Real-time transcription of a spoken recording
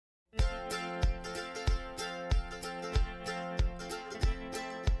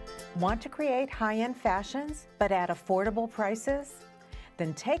Want to create high-end fashions but at affordable prices?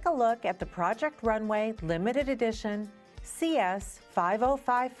 Then take a look at the Project Runway Limited Edition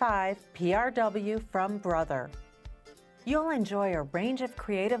CS5055PRW from Brother. You'll enjoy a range of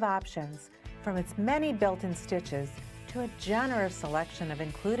creative options, from its many built-in stitches to a generous selection of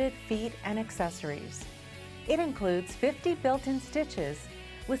included feet and accessories. It includes 50 built-in stitches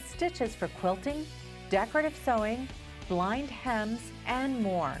with stitches for quilting, decorative sewing, blind hems, and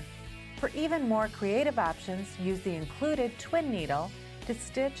more. For even more creative options, use the included twin needle to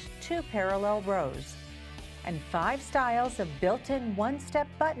stitch 2 parallel rows. And 5 styles of built-in one-step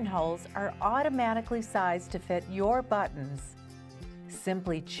buttonholes are automatically sized to fit your buttons.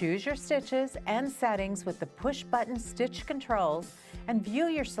 Simply choose your stitches and settings with the push-button stitch controls and view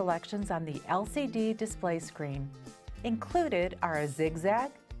your selections on the LCD display screen. Included are a zigzag,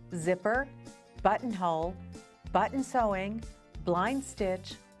 zipper, buttonhole, button sewing, blind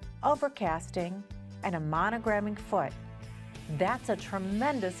stitch, overcasting, and a monogramming foot. That's a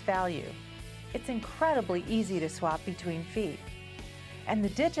tremendous value. It's incredibly easy to swap between feet. And the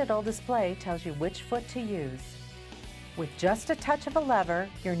digital display tells you which foot to use. With just a touch of a lever,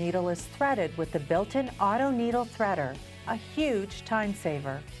 your needle is threaded with the built-in auto needle threader, a huge time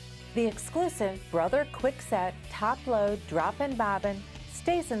saver. The exclusive Brother Quick Set top load drop-in bobbin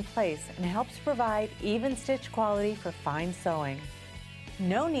stays in place and helps provide even stitch quality for fine sewing.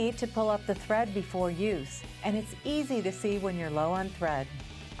 No need to pull up the thread before use, and it's easy to see when you're low on thread.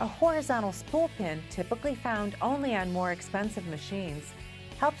 A horizontal spool pin, typically found only on more expensive machines,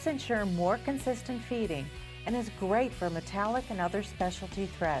 helps ensure more consistent feeding and is great for metallic and other specialty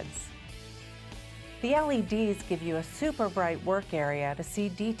threads. The LEDs give you a super bright work area to see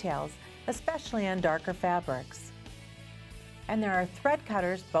details, especially on darker fabrics. And there are thread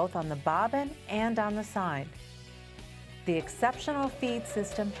cutters both on the bobbin and on the side. The exceptional feed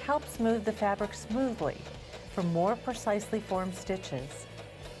system helps move the fabric smoothly for more precisely formed stitches.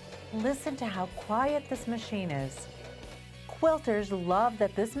 Listen to how quiet this machine is. Quilters love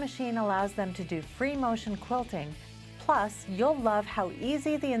that this machine allows them to do free motion quilting, plus you'll love how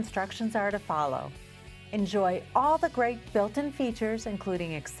easy the instructions are to follow. Enjoy all the great built-in features,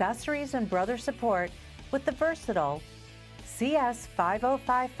 including accessories and Brother support, with the versatile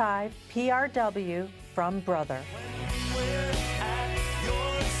CS5055PRW from Brother.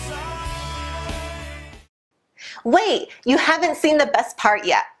 Wait, you haven't seen the best part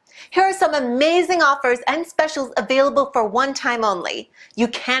yet. Here are some amazing offers and specials available for one time only. You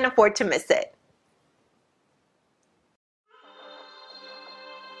can't afford to miss it.